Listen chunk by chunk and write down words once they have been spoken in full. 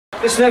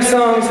This next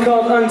song is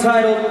called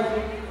Untitled,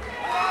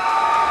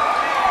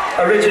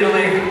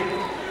 originally,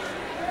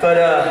 but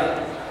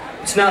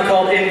it's now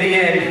called In the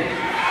End.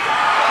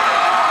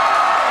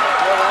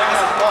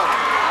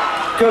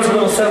 Goes a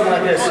little something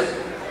like this.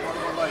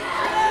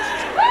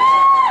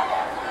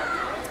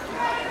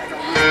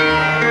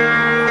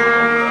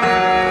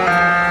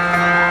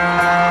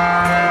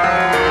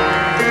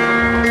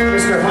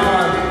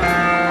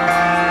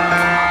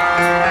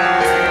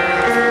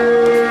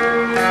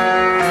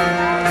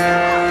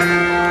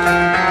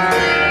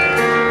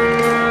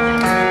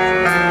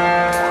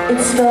 It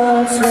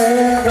starts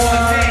with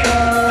one thing,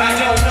 I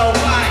don't know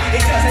why.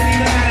 It doesn't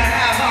even matter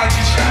how hard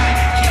you try.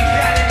 Keep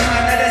that in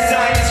mind, that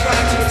desire is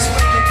right to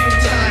explain in due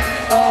time.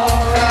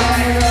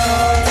 Alright,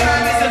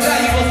 time is a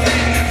valuable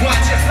thing.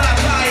 Watch it fly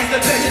by as the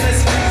pendulum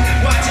swings.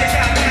 Watch it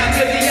count down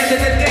to the end of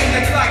the day.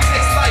 The clock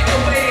takes life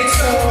away, it's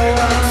so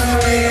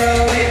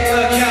unreal.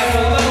 Look out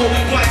below,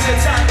 watch the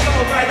time go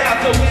right out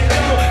the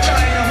window.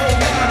 Trying to hold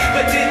on,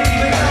 but didn't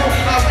even know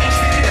I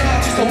wasted it all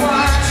just to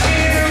watch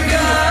you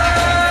go.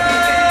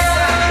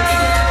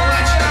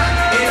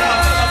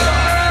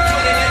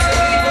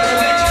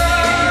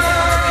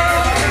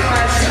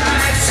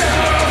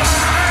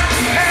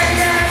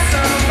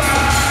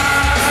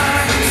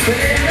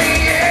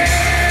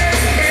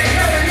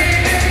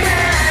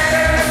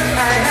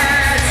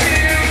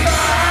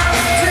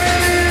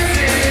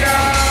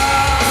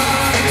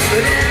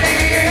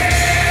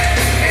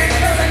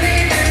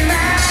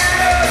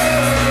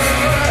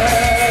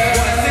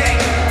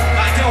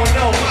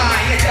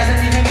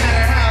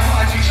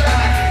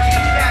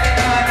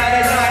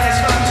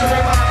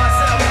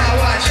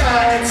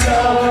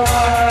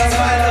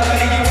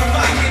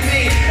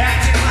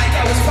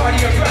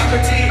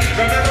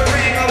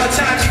 Remembering all the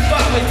times you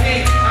fought with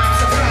me, I'm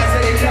surprised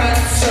that it got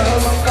so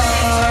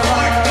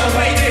far. The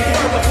way they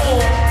were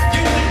before,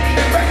 you wouldn't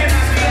even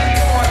recognize me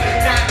anymore.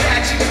 Not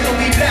that you will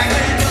be back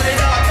then, but it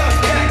all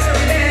comes back to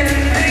in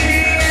the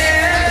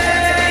end.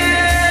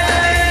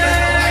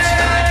 I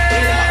tried,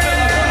 it all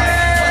fell apart.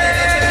 What it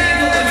led to me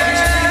will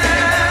eventually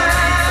end.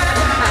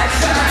 I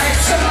tried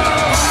so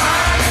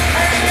hard,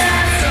 I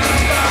got so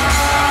far,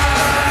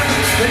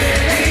 but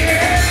in the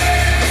end,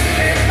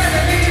 it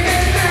doesn't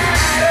even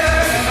matter.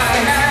 I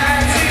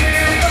had to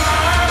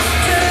fall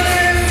to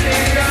lift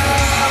it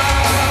all,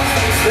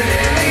 but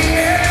in the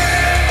end,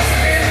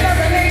 it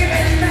doesn't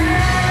even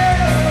matter.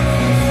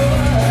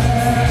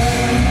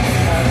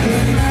 I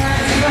put my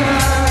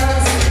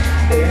trust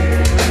in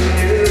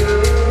you,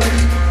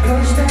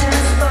 pushed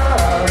as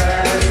far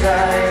as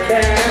I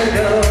can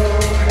go.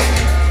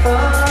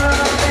 For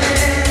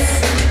this,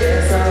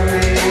 there's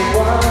only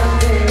one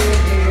thing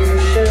you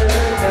should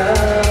know.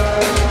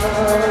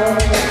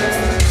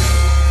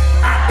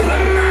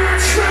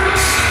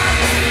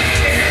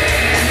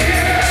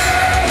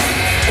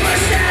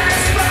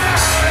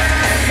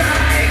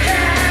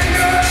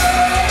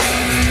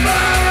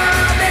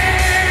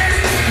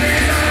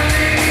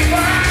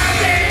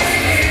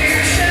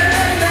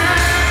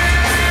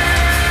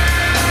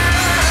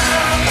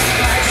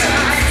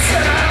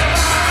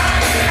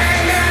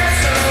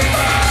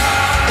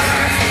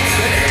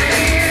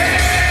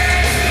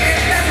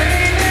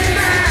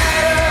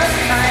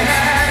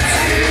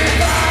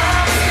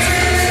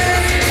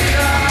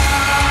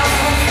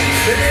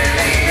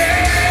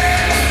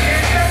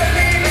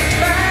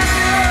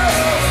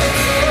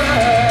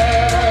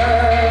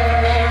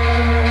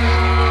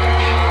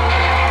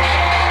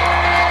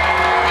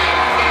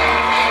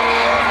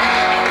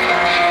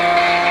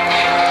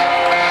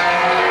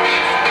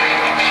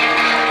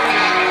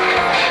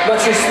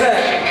 Much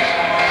respect.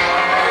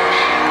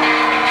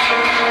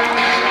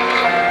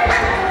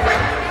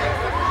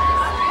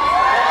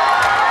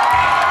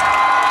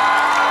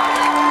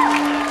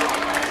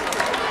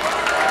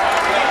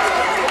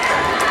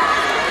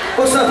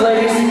 What's up,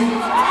 ladies?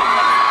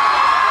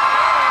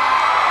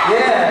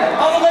 Yeah,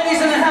 all the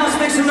ladies in the house,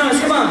 make some noise,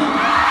 come on.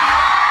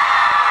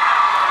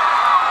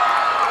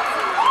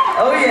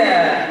 Oh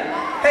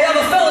yeah. Hey, all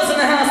the fellas in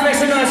the house, make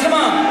some noise, come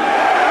on.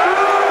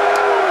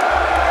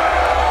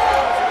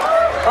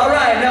 All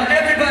right, now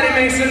everybody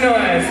make some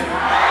noise.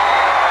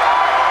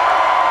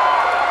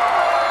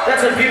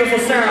 That's a beautiful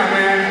sound,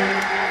 man.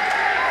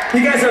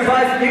 You guys are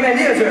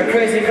a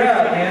crazy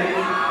crowd, man.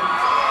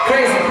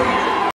 Crazy.